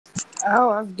Oh,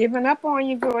 I've given up on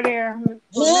you for there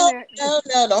for a No, minute. no,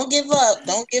 no. Don't give up.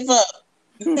 Don't give up.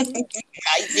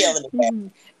 How you feeling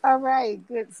today? All right,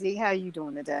 good. See, how you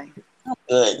doing today?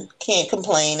 Good. Can't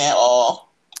complain at all.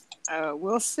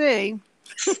 We'll see.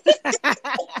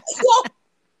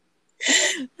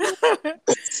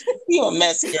 You a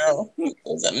mess, girl. It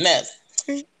was a mess.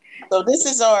 So this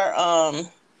is our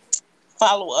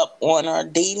follow up on our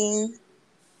dating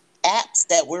apps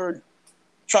that we're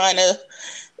trying to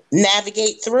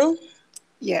navigate through.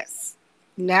 Yes,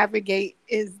 navigate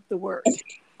is the word.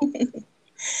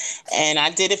 And I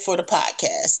did it for the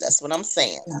podcast. That's what I'm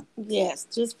saying. Yes,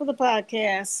 just for the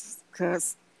podcast,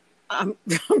 because I'm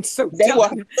I'm so They were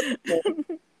done.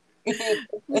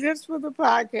 Just for the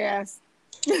podcast.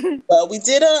 but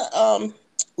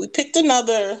we picked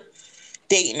another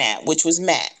dating app, which was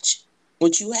Match,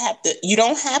 which you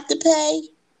don't have to pay,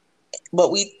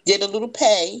 but we did a little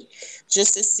pay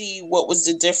just to see what was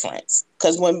the difference.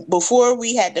 Because when before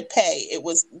we had to pay, it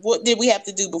was what did we have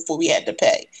to do before we had to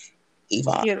pay,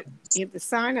 Yvonne? You have to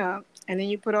sign up, and then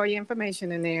you put all your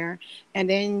information in there, and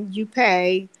then you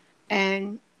pay,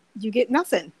 and you get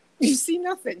nothing. You see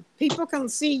nothing. People can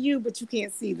see you, but you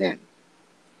can't see them.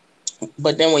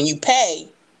 But then when you pay,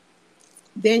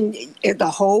 Then the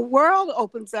whole world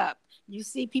opens up. You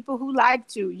see people who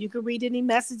liked you. You can read any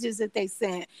messages that they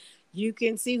sent. You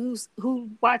can see who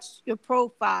watched your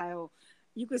profile.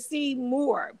 You can see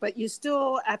more, but you're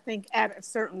still, I think, at a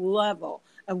certain level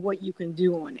of what you can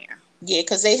do on there. yeah,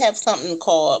 because they have something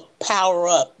called Power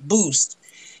Up Boost.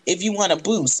 If you want to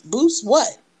boost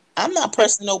what? I'm not And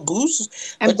pressing no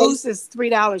boost, and but they. boost is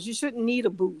 $3. You shouldn't need a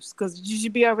boost because you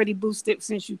should be already boosted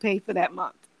since you paid for that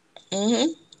month. Hmm.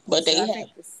 But So they I have,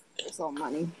 think this is all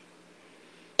money.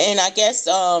 and I guess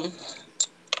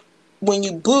when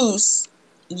you boost,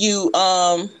 you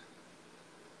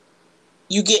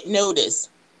you get noticed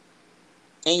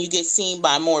and you get seen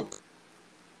by more.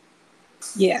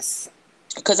 Yes.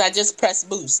 Because I just press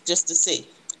boost just to see,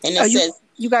 and Oh, it says,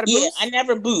 you got a yeah, I boost?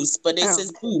 never boost, but it Oh,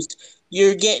 says boost.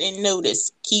 You're getting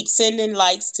noticed. Keep sending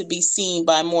likes to be seen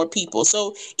by more people.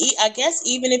 So I guess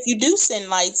even if you do send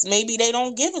likes, maybe they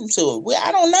don't give them to it. Well,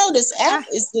 I don't know. This app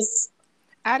I is just.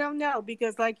 I don't know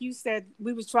because, like you said,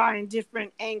 we was trying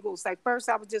different angles. Like first,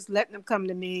 I was just letting them come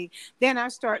to me. Then I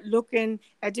start looking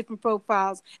at different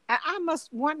profiles. And I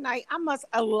must one night I must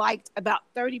have liked about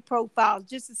 30 profiles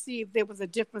just to see if there was a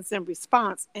difference in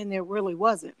response, and there really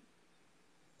wasn't.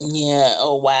 Yeah.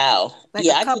 Oh wow. Like a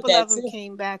Yeah, I did couple that of them too.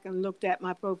 came back and looked at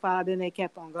my profile, then they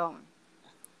kept on going.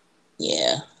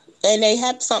 Yeah. And they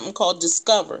have something called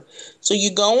Discover. So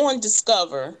you go on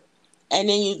Discover and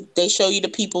then they show you the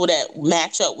people that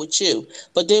match up with you.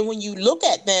 But then when you look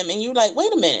at them and you're like,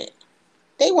 wait a minute,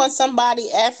 they want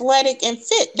somebody athletic and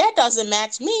fit. That doesn't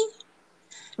match me.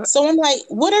 So I'm like,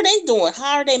 what are they doing?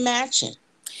 How are they matching?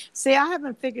 See, I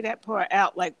haven't figured that part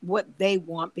out, like what they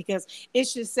want, because it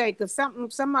should say because some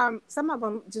of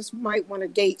them just might want to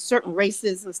date certain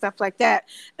races and stuff like that,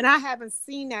 and I haven't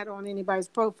seen that on anybody's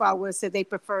profile where it said they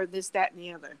prefer this, that, and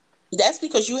the other. That's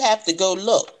because you have to go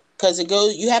look. Because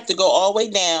you have to go all the way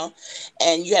down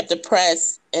and you have to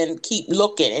press and keep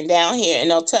looking and down here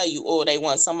and they'll tell you, oh, they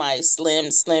want somebody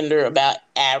slim, slender, about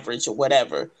average or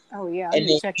whatever. Oh yeah, I And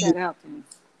need to then check that out then.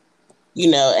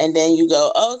 and then you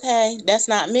go, okay, that's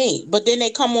not me. But then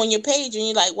they come on your page and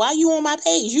you're like, why you on my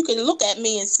page? You can look at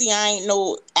me and see I ain't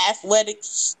no athletic,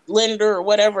 slender, or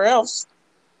whatever else.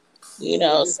 They're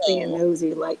just being So.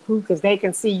 nosy, like who, because they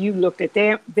can see you looked at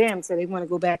them, so they want to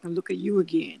go back and look at you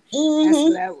again. That's what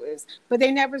Hmm. that was. But they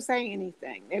never say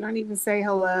anything. They don't even say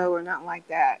hello or nothing like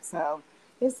that. So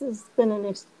this has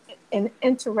been an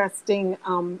interesting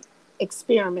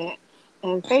experiment.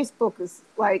 And Facebook is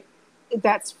like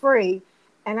that's free,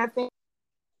 and I think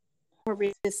more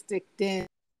realistic than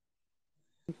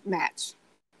Match.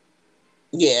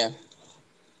 Yeah.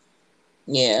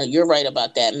 Yeah, you're right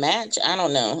about that match. I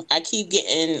don't know. I keep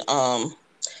getting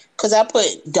because I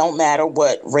put don't matter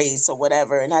what race or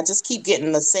whatever, and I just keep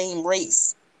getting the same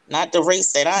race, not the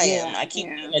race that I am. Yeah, I keep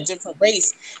yeah. getting a different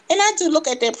race, and I do look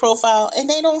at their profile, and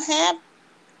they don't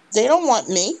want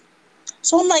me.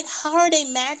 So I'm like, how are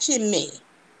they matching me?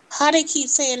 How they keep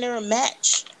saying they're a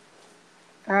match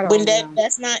I when don't know.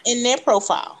 that's not in their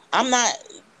profile? I'm not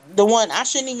the one. I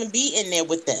shouldn't even be in there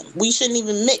with them. We shouldn't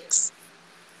even mix.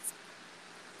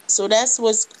 So that's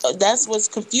what's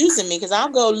confusing me because I'll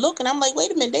go look and I'm like,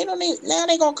 wait a minute, they don't even, now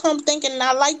they gonna come thinking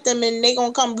I like them and they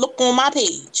gonna come look on my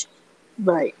page.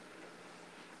 Right.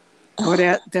 Or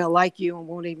they'll like you and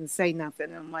won't even say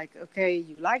nothing. I'm like, okay,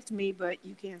 you liked me, but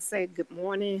you can't say good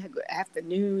morning, good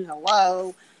afternoon,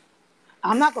 hello.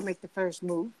 I'm not gonna make the first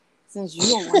move. since you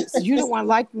don't want to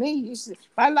like me, you should. If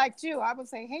I liked you, I would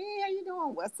say, "Hey, how you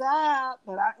doing? What's up?"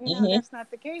 But Hmm. that's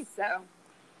not the case. So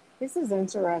this is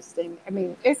interesting. I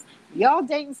mean, it's y'all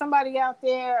dating somebody out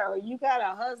there, or you got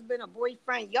a husband, a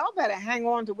boyfriend. Y'all better hang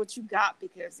on to what you got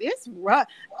because it's rough.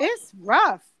 It's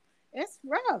rough. It's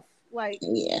rough. Like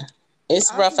Yeah,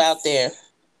 it's I rough out just, there.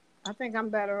 I think I'm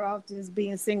better off just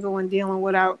being single and dealing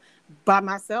without by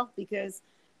myself because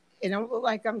it don't look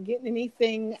like I'm getting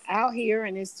anything out here,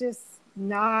 and it's just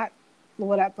not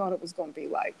what I thought it was going to be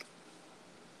like.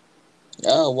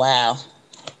 Oh wow.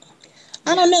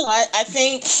 I don't Yeah, know. I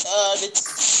think the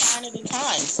sign of the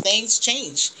times, things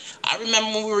change. I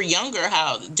remember when we were younger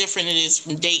how different it is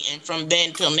from dating from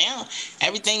then till now.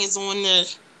 Everything is on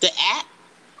the app.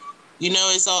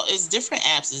 It's different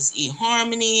apps. It's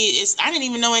eHarmony. It's I didn't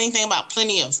even know anything about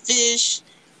Plenty of Fish.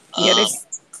 yeah. Um,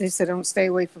 They said don't stay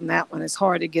away from that one. It's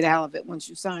hard to get out of it once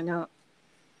you sign up.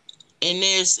 and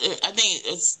there's I think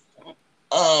it's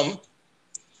um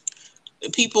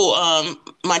people.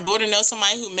 My daughter knows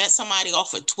somebody who met somebody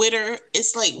off of Twitter.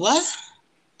 It's like what?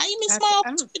 How you meet I, somebody off I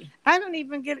of don't. Twitter? I don't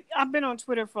even get. I've been on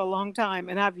Twitter for a long time,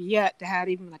 and I've yet to have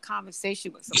even a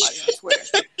conversation with somebody on Twitter.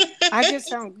 I just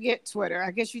don't get Twitter.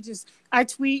 I guess you just. I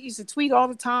tweet. Used to tweet all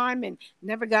the time, and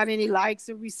never got any likes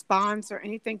or response or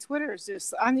anything. Twitter is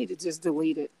just. I need to just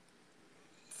delete it.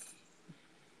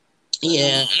 But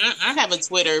Yeah, I have a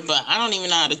Twitter, but I don't even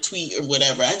know how to tweet or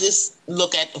whatever. I just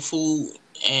look at the food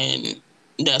and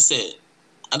that's it.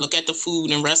 I look at the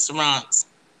food in restaurants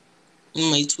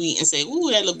and may tweet and say, "Ooh,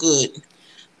 that look good."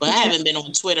 But I now, haven't been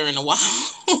on Twitter in a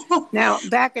while. now,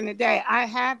 back in the day, I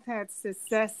have had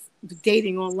success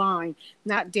dating online,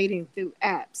 not dating through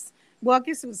apps. Well, I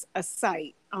guess it was a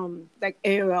site, like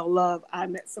AOL Love. I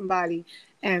met somebody,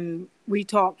 and we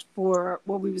talked for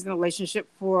well, we was in a relationship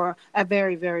for a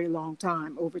very, very long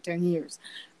time, over 10 years,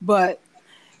 but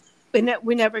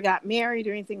we never got married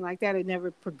or anything like that. It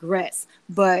never progressed,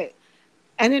 but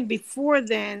and then before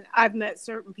then, I've met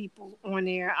certain people on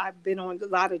there. I've been on a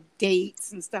lot of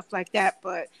dates and stuff like that,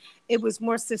 but it was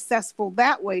more successful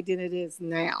that way than it is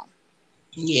now.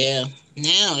 Yeah,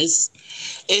 now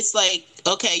it's like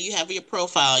okay, you have your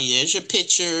profile. There's your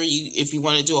picture. You if you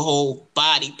want to do a whole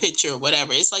body picture or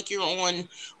whatever, it's like you're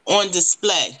on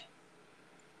display.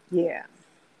 Yeah.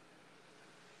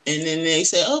 And then they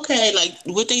say, okay, like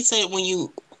what they said when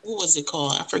you what was it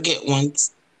called? I forget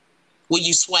once when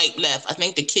you swipe left. I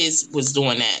think the kids was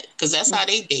doing that because that's how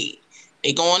they date.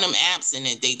 They go on them apps and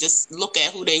then they just look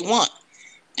at who they want.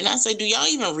 And I say, do y'all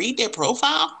even read their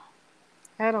profile?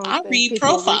 I don't I think read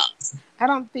people read. profiles. I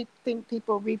don't think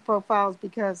people read profiles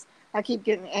because I keep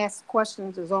getting asked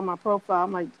questions that's on my profile.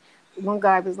 I'm like, one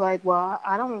guy was like, "Well,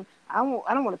 I don't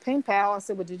want to pen pal." I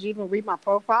said, "Well, did you even read my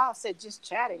profile?" I said, "Just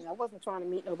chatting. I wasn't trying to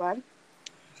meet nobody."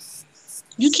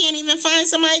 You can't even find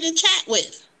somebody to chat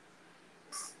with.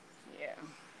 Yeah,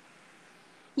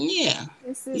 Yeah.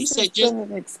 You it's said just been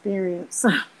an experience.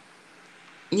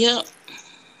 yep.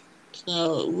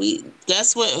 So we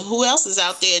that's what who else is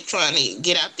out there trying to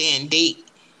get out there and date?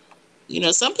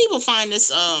 Some people find this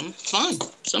fun.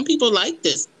 Some people like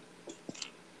this.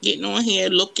 Getting on here,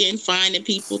 looking, finding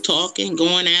people, talking,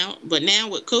 going out. But now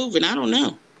with COVID, I don't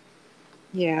know.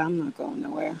 Yeah, I'm not going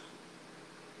nowhere.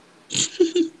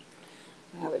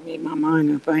 I haven't made my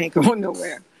mind up. I ain't going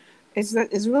nowhere. It's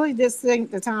really this thing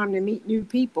the time to meet new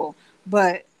people,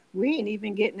 but we ain't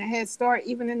even getting a head start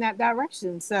even in that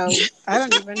direction. So I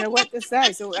don't even know what to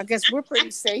say. So I guess we're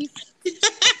pretty safe.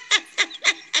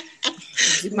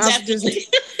 You might as well just Definitely.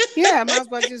 yeah, I might as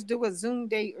well just do a Zoom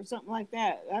date or something like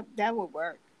that. That would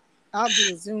work. I'll do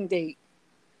a Zoom date.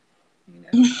 You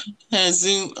know. A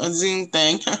Zoom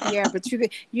thing. Yeah, but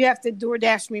you have to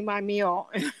DoorDash me my meal.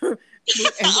 and,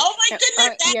 Oh my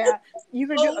goodness, that yeah, you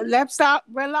can do is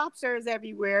Red Lobster is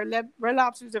everywhere. Red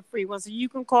Lobster is a free one, so you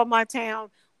can call my town,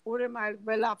 order my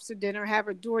Red Lobster dinner, have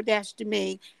a DoorDash to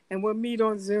me, and we'll meet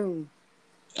on Zoom.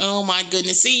 oh my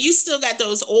goodness. See, you still got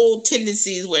those old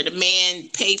tendencies where the man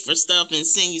pay for stuff and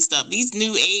send you stuff. These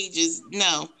new ages,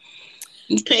 no.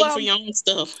 You pay for Well, your own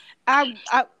stuff. I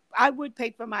I I would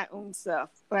pay for my own stuff.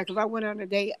 Like if I went on a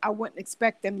date, I wouldn't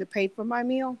expect them to pay for my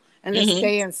meal unless Hmm.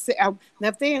 they insist. Now,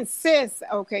 if they insist,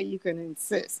 okay, you can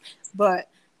insist. But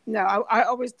no, I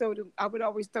would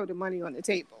always throw the money on the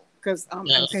table because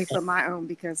No. and pay for my own.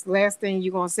 Because last thing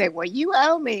you're gonna say, well, you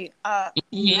owe me.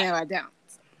 Hmm. No, I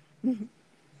don't.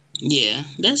 Yeah,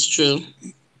 that's true.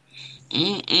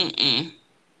 Mm-mm-mm.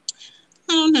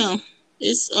 I don't know.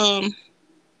 It's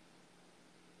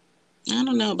I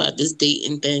don't know about this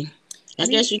dating thing. I Me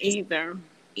guess you just either.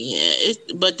 yeah.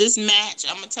 But this match,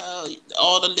 I'm gonna tell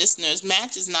all the listeners,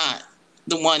 match is not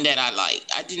the one that I like.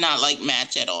 I do not like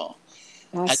match at all.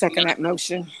 I I do second not that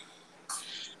motion.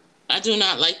 I do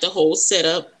not like the whole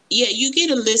setup. Yeah, you get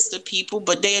a list of people,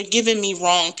 but they are giving me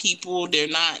wrong people. They're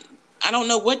not. I don't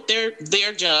know what their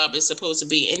job is supposed to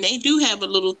be. And they do have a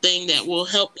little thing that will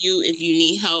help you if you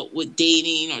need help with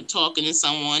dating or talking to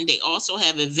someone. They also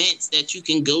have events that you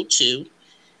can go to.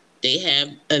 They have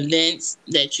events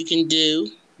that you can do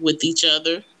with each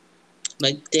other.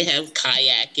 Like they have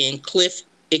kayaking, cliff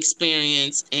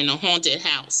experience, and a haunted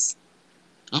house.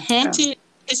 A Oh, haunted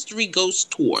history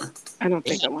ghost tour. I don't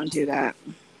They think I have, want to do that.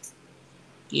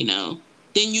 you know.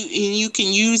 Then you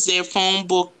can use their phone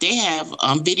book. They have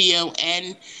video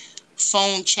and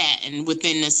phone chatting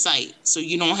within the site, so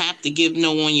you don't have to give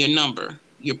no one your number,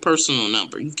 your personal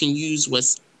number. You can use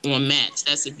what's on Match.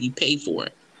 That's if you pay for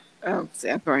it. Oh,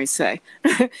 I've already say.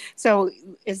 So,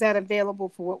 is that available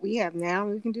for what we have now?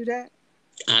 We can do that.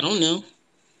 I don't know.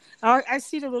 I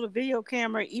see the little video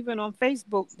camera even on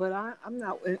Facebook, but I'm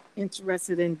not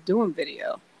interested in doing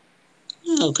video.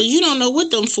 No, because you don't know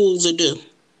what them fools will do.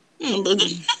 But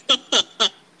Mm,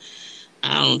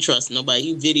 I don't trust nobody.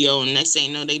 You video and next thing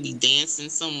you know they be dancing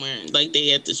somewhere like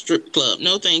they at the strip club.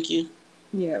 No, thank you.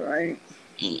 yeah, right.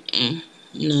 Mm-mm.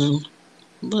 No,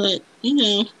 but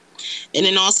and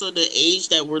then also the age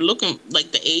that we're looking,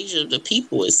 like the age of the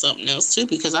people is something else too.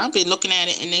 Because I've been looking at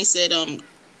it and they said,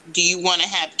 do you want to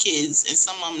have kids? And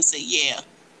some of them say, yeah.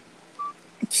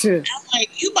 Phew. I'm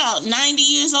like, you about 90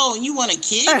 years old and you want a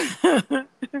kid?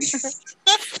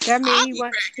 That means I'll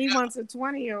be he cracking up. wants a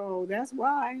 20-year-old. That's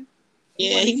why he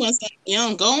Yeah, want a he kid wants that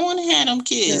young. Go on and have them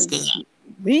kids, because cause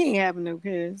we ain't having no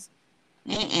kids.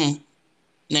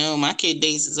 no, my kid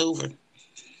days is over.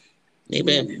 They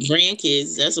Yeah. better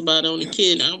grandkids. That's about the only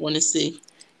kid I want to see.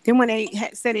 Then when they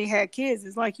said they had kids,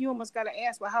 it's like you almost got to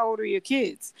ask, well, how old are your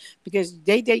kids? Because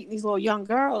they date these little young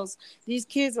girls. These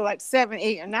kids are like 7,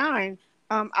 8, or 9.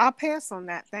 I'll pass on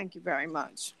that. Thank you very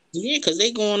much. Yeah, cause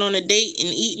they going on a date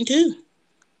and eating too.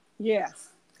 Yeah,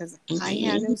 because I ain't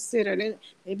had Mm-hmm. no sitter.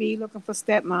 They be looking for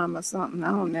stepmom or something.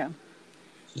 I don't know.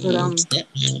 But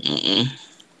Mm-mm.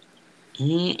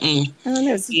 Mm-mm. I don't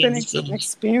know. It's Yeah, been an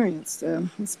experience, though.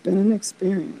 It's been an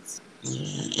experience.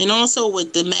 yeah. And also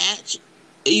with the Match,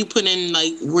 you put in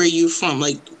like where you from.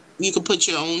 Like you can put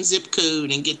your own zip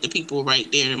code and get the people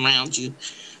right there around you,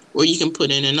 or you can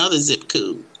put in another zip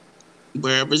code,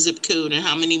 wherever zip code and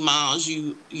how many miles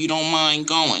you don't mind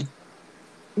going.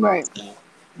 Right.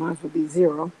 Mine would be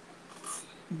 0.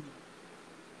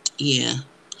 Yeah.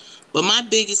 But my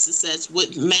biggest success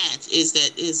with Match is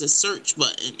that is a search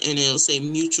button and it'll say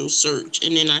mutual search,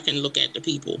 and then I can look at the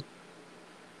people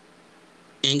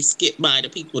and skip by the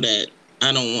people that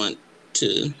I don't want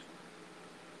to,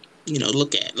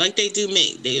 look at. Like they do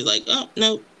me. They're like, oh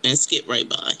no, and skip right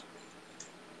by.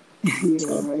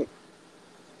 Yeah, right.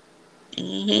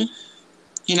 hmm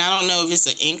And I don't know if it's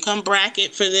an income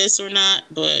bracket for this or not,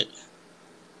 but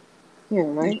Yeah,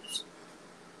 right.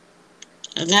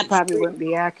 I That think probably free. wouldn't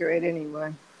be accurate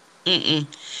anyway. Mm-mm.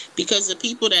 Because the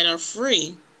people that are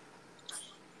free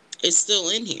is still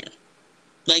in here.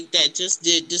 Like that just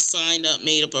signed up,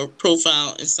 made up a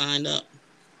profile and signed up.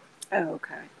 Oh,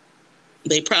 okay.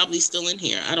 They probably still in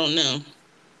here. I don't know.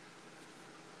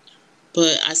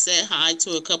 But I said hi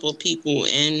to a couple of people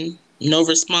and no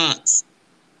response.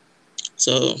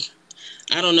 So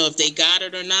I don't know if they got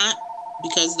it or not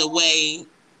because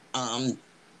um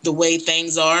the way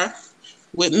things are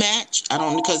with Match. I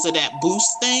don't because of that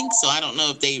boost thing. So I don't know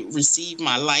if they received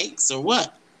my likes or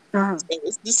what. Uh-huh. So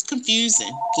it's just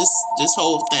confusing. Just this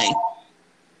whole thing.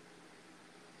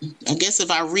 I guess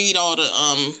if I read all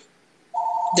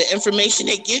the information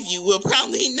they give you, we'll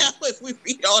probably know if we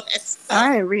read all that stuff.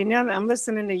 I ain't reading nothing. I'm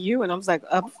listening to you, and I'm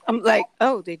like,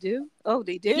 oh, they do, oh,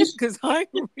 they did, because I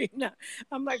ain't reading that.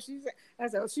 I'm like, I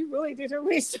said, oh, she really did her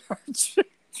research.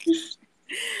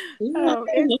 Yeah, Oh,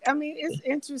 I mean, it's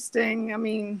interesting. I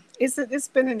mean, it's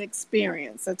been an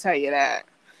experience. I'll tell you that.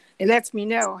 It lets me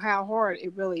know how hard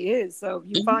it really is. So if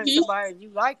you find mhm. somebody and you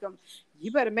like them,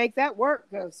 you better make that work.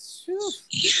 Because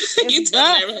it's You telling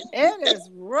rough. everyone. It is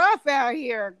rough out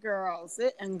here, girls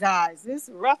and guys. It's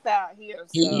rough out here.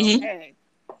 So Mm-hmm. hey,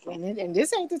 and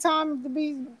this ain't the time to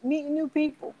be meeting new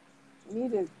people. You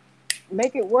need to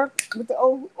make it work with the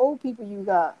old people you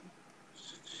got.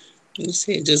 You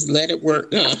said just let it work.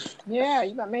 Huh? Yeah,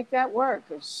 you gotta make that work.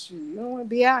 Cause you don't want to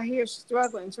be out here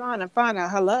struggling trying to find a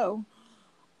hello.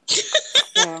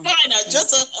 So Fine, now,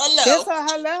 just a just hello. a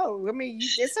hello. I mean,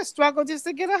 it's a struggle just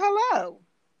to get a hello.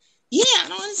 Yeah, I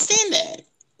don't understand that.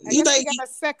 I You guess we like gotta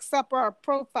sex up our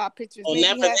profile pictures. oh Maybe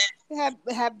never that.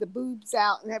 have the boobs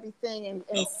out and everything,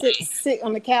 and sit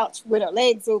on the couch with our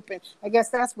legs open. I guess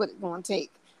that's what it's gonna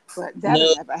take. but that'll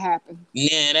No, never happen.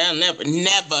 yeah, that'll never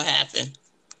happen.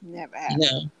 Never happen.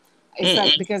 No. It's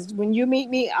like Mm-mm. because when you meet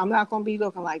me, I'm not gonna be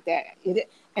looking like that.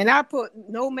 And I put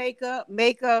no makeup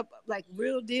like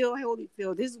real deal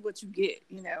Holyfield. This is what you get,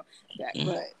 you know. That,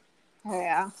 but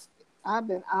hey, I've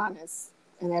been honest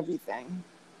in everything.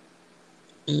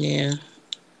 Yeah.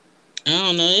 I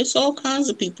don't know. It's all kinds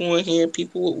of people in here.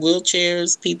 People with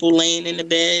wheelchairs, people laying in the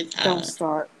bed. Don't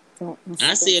start.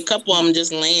 I see a couple of them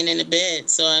just laying in the bed.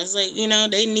 So I was like,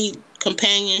 they need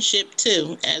companionship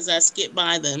too as I skip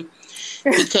by them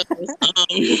because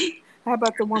How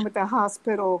about the one with the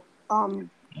hospital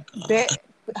bed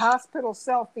hospital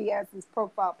selfie as his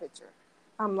profile picture?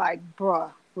 I'm like,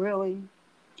 bruh, really?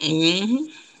 hmm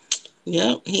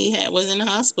yep, he was in the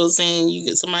hospital saying you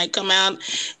get somebody come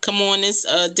on this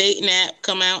dating app,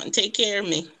 come out and take care of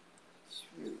me.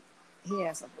 Shoot. He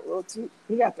has a little too.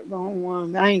 He got the wrong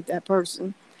one. I ain't that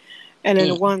person. And then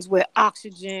the Mm. ones with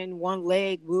oxygen, one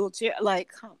leg, wheelchair.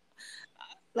 Like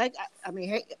I mean,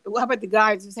 hey, how about the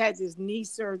guy who just had this knee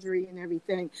surgery and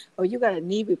everything? Oh, you got a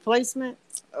knee replacement?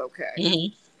 Okay, hmm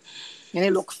and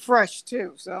it look fresh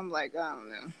too. So I'm like, I don't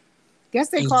know. Guess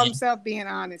they call Yeah. themselves being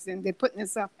honest and they're putting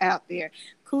themselves out there.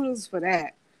 Kudos for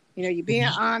that. You know, you're being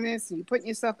honest and you're putting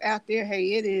yourself out there.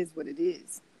 Hey, it is what it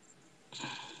is.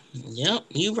 Yep,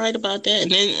 you right about that.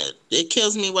 And then it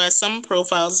kills me why some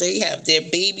profiles they have their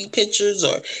baby pictures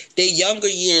or their younger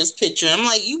years picture. I'm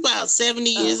like, you about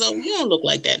 70 Uh, years old. You don't look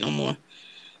like that no more.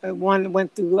 one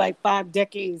went through like 5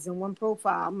 decades in one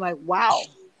profile. I'm like, wow.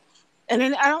 And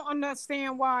then I don't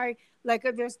understand why, like,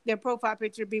 their profile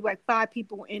picture be like 5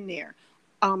 people in there.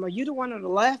 Are you the one on the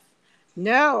left?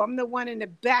 No, I'm the one in the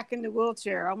back in the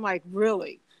wheelchair. I'm like,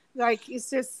 really? Like, it's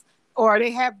just, or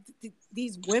they have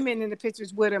these women in the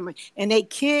pictures with them and they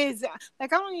kids.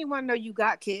 Like, I don't even want to know you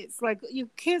got kids. Like, your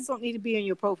kids don't need to be in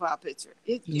your profile picture.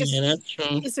 Yeah, that's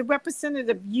true. It's a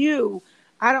representative of you.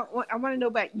 I don't want. I want to know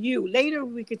about you. Later,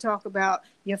 we could talk about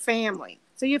your family.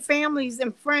 So your families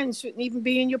and friends shouldn't even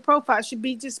be in your profile. It should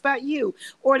be just about you.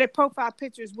 Or their profile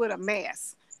pictures with a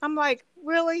mask. I'm like,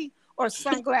 really? Or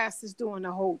sunglasses doing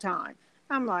the whole time.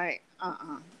 I'm like,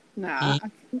 nah.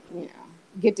 Mm. You know,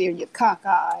 get there, you're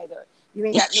cockeyed, or you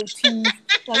ain't got no teeth.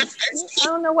 Like, I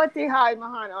don't know what they hide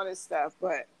behind all this stuff,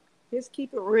 but just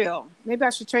keep it real. Maybe I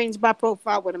should change my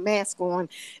profile with a mask on,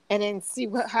 and then see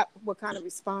what kind of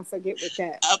response I get with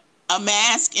that. A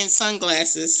mask and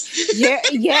sunglasses. Yeah,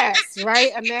 yes,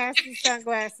 right. A mask and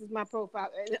sunglasses, my profile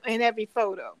in every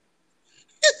photo.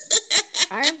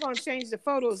 I am going to change the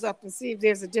photos up and see if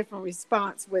there's a different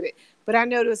response with it. But I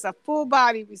notice a full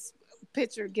body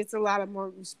picture gets a lot of more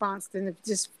response than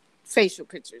just facial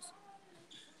pictures.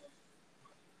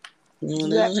 You Do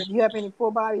know, you have any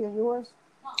full body in yours?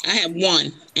 I have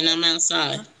one, and I'm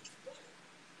outside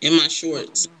in my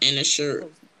shorts and a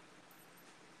shirt.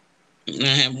 And I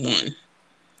have one.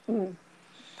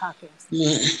 Podcast.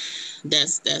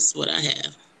 That's what I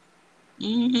have.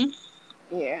 hmm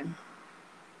Yeah.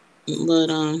 But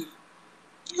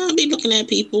I'll be looking at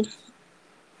people.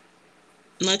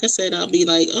 Like I said, I'll be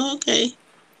like, oh, okay,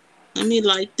 let me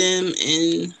like them,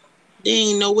 and they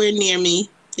ain't nowhere near me.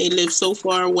 They live so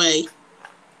far away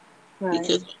Right.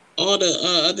 because all the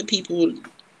other people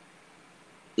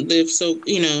live so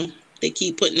they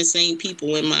keep putting the same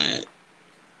people in my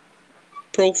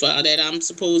profile that I'm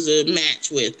supposed to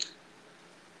match with,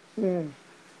 Mm.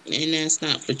 and that's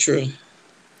not for true.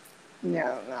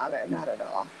 No, not at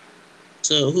all.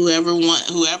 So whoever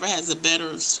has a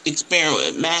better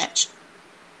experiment match.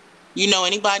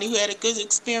 Anybody who had a good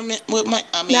experiment with my?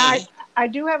 I Now, mean, I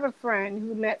do have a friend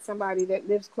who met somebody that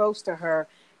lives close to her.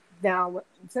 Now,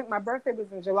 since my birthday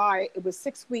was in July, it was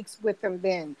 6 weeks with them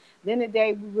then. Then the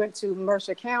day we went to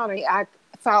Mercer County, I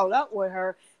followed up with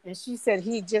her, and she said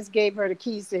he just gave her the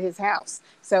keys to his house.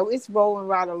 So it's rolling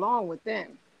right along with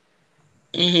them.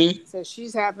 hmm So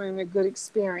she's having a good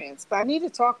experience. But I need to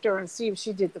talk to her and see if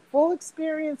she did the full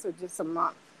experience or just a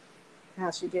month,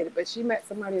 how she did it. But she met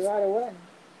somebody right away.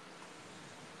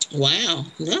 wow,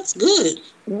 that's good.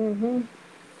 Mm-hmm.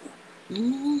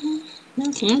 hmm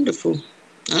That's wonderful.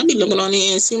 I'll be looking on there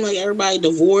and it seem like everybody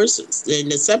divorced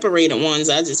and the separated ones.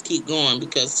 I just keep going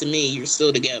because to me, you're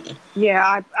still together.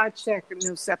 Yeah, I check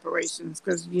no separations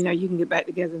because you can get back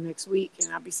together next week,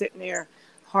 and I'll be sitting there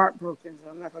heartbroken. So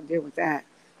I'm not gonna deal with that.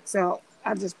 So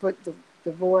I just put the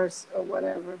divorce or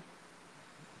whatever.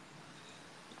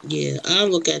 Yeah, I'll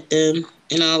look at them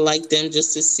and I'll like them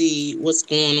just to see what's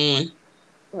going on.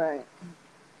 Right.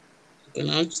 And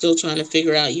I'm still trying to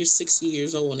figure out you're 60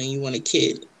 years old and you want a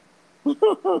kid.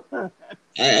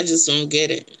 I just don't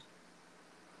get it.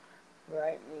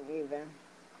 Right. Me neither.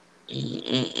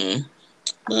 Mm-mm-mm.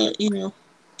 But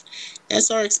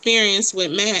that's our experience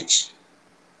with Match.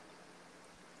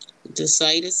 The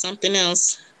site is something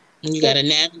else. And you got It to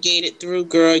navigate it through,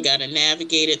 girl. You got to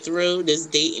navigate it through. This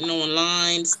dating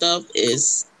online stuff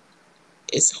is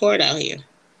it's hard out here.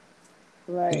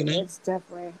 You right. know, It's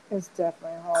definitely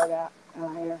hard out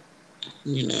here.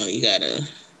 you gotta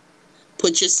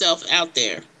put yourself out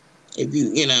there. If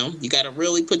you gotta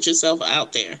really put yourself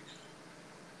out there.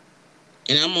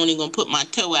 And I'm only gonna put my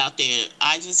toe out there.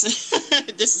 I just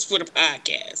this is for the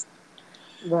podcast.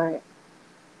 Right.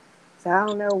 So I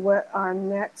don't know what our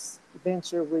next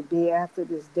venture would be after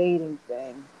this dating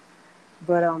thing,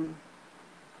 but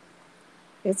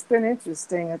it's been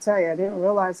interesting. I tell you, I didn't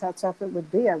realize how tough it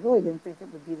would be. I really didn't think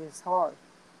it would be this hard.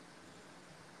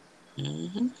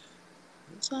 Hmm.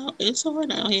 It's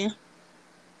hard out here.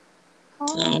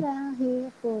 Hard So, out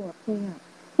here for a pimp.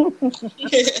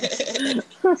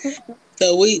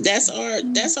 so that's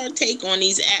our take on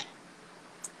these apps.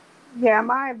 Yeah,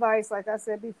 my advice, like I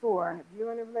said before, if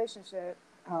you're in a relationship,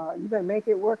 you better make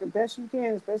it work as best you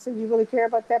can, especially if you really care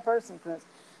about that person, because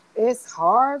it's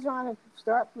hard trying to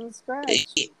start from scratch.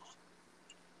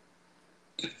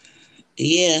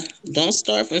 Yeah, don't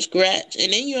start from scratch,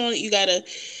 and then you gotta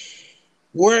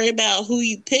worry about who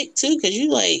you pick too, because you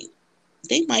like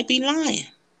they might be lying.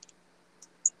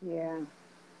 Yeah,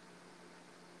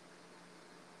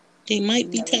 They you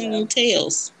might be never telling you know.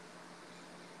 tales.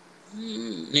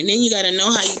 And then you got to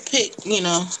know how you pick,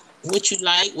 what you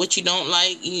like, what you don't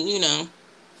like, you know.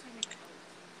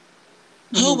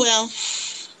 Oh, Hmm. well,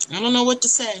 I don't know what to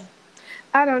say.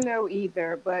 I don't know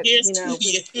either, but Here's to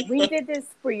we you. did this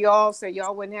for y'all, so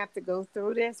y'all wouldn't have to go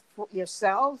through this for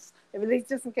yourselves. At least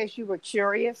just in case you were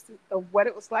curious of what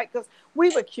it was like, because we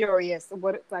were curious of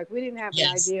what it's like. We didn't have an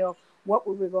Yes, idea what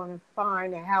we were going to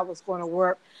find and how it was going to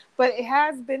work, but it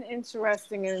has been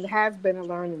interesting and it has been a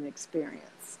learning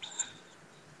experience.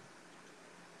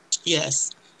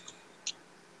 yes,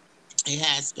 it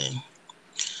has been.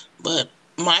 But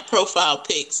my profile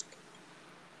pics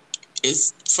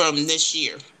is from this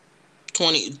year,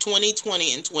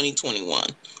 2020 and 2021.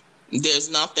 There's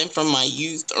nothing from my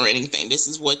youth or anything. This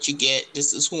is what you get.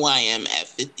 This is who I am at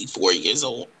 54 years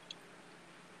old.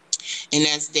 And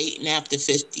that's dating after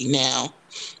 50 now.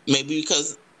 Maybe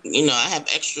because, I have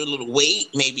extra little weight.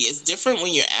 Maybe it's different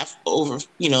when you're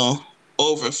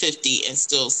over 50 and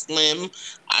still slim.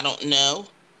 I don't know.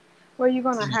 Well, you're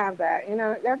going to have that. You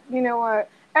know what?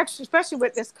 Extra, especially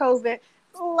with this COVID,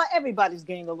 everybody's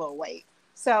gaining a little weight.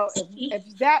 So if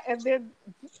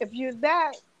you're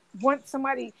that want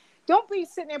somebody, don't be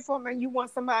sitting there for a minute. You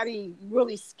want somebody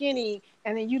really skinny,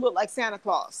 and then you look like Santa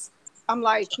Claus. I'm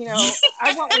like, I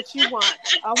want what you want.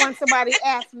 I want somebody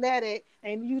athletic,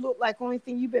 and you look like only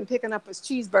thing you've been picking up is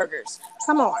cheeseburgers.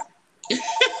 Come on.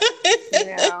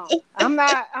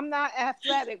 I'm not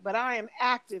athletic, but I am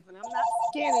active, and I'm not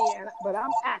skinny, but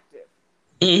I'm active.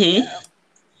 So Mm-hmm.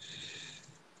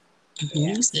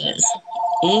 yeah, You so said,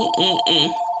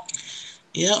 mm-mm-mm.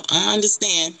 Yep, I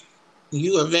understand.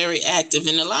 You are very active.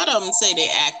 And a lot of them say they're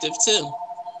active too.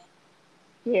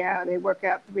 yeah, they work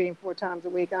out 3 and 4 times a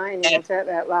week. I ain't even At, gonna tell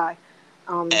that lie.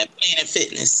 Um, at Planet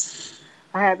Fitness.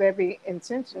 I have every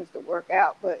intentions to work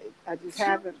out, but I just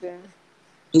haven't been.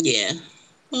 Yeah.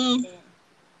 Well,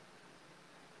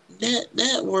 Yeah,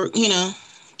 that work,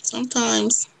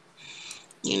 sometimes,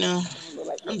 you know, I look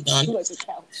like I'm this, done. like a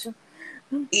couch.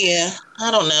 Yeah,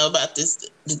 I don't know about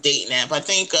the dating app. I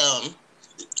think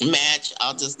Match.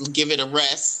 I'll just give it a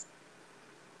rest.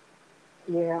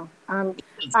 Yeah, I'm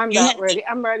You not have to. ready.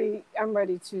 I'm ready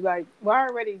to like. Well, I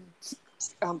already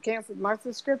canceled my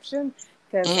subscription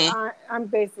because Mhm. I'm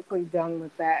basically done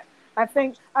with that. I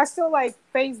think I still like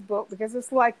Facebook because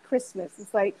it's like Christmas.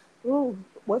 It's like, ooh,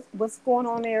 what's going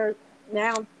on there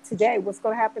now today? What's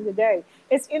going to happen today?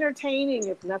 It's entertaining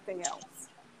if nothing else.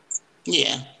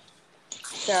 Yeah.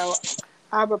 So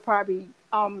I would probably,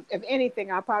 if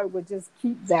anything, I probably would just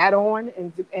keep that on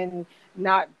and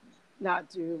not not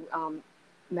do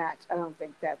Match. I don't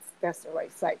think that's the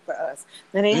right site for us.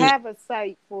 And they Mm, have a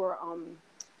site for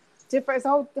different,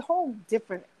 it's a whole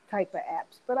different type of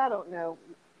apps, but I don't know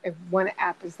if one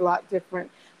app is a lot different,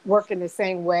 working the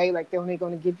same way. Like they're only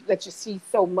going to let you see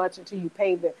so much until you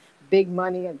pay the big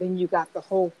money, and then you got the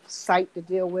whole site to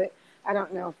deal with. I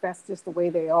don't know if that's just the way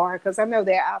they are because I know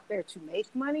they're out there to make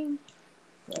money,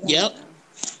 but I don't yep. know.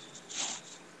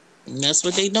 And that's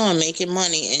what they doing, making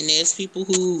money. And there's people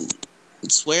who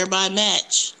swear by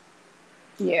Match.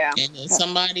 Yeah, And then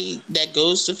somebody that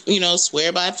goes to,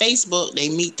 swear by Facebook, they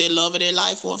meet their love of their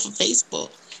life off of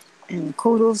Facebook. and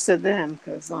kudos to them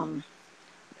because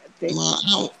they Well, I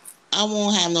don't. I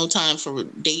won't have no time for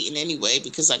dating anyway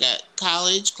because I got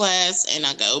college class and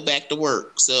I go back to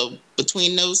work. So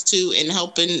between those two and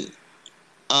helping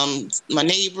my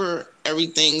neighbor,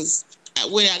 everything's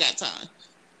when I got time.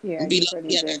 Yeah, Be you're pretty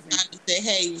lucky I got busy. time to say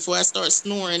hey before I start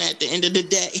snoring at the end of the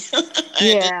day. At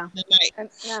the end Yeah, of the night. and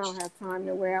I don't have time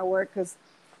the way I work because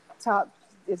top.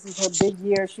 This is her big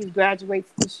year. She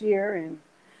graduates this year, and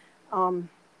um,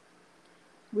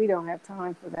 we don't have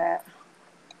time for that.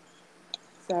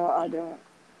 So I don't.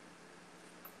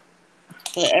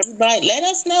 But everybody, let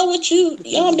us know what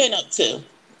y'all been up to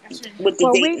with the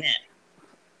Well, dating we. app.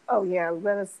 Oh yeah,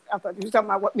 let us. I thought you were talking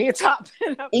about what me and Top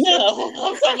been up to. No,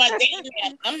 I'm talking about dating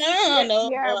app. I'm Yeah, not. No,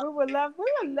 yeah. We would love. We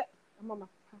would. I'm on my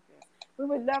podcast. We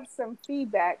would love some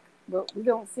feedback, but we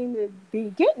don't seem to be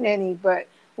getting any. But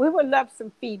we would love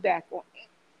some feedback on it.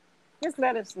 Just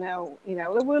let us know. You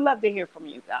know, we'd love to hear from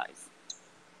you guys.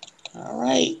 all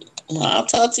right. Well, I'll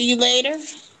talk to you later.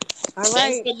 All Thanks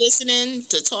right. for listening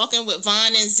to Talking with Vaughn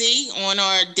and Z on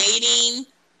our dating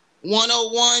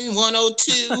 101,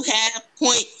 102, half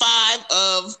point five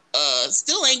of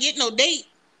still ain't getting no date.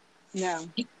 No,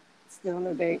 still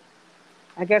no date.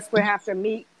 I guess we'll have to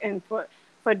meet and for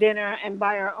dinner and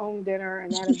buy our own dinner,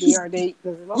 and that'll be our date.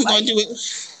 Because it look We're gonna like do it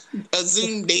a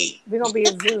Zoom date. we're gonna be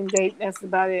a Zoom date. That's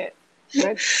about it.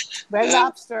 Red, Red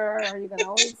Lobster. Are you gonna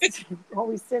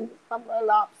always send some Red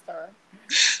Lobster?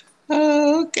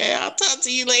 Okay, I'll talk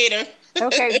to you later.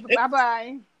 Okay. Bye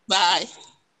bye. Bye.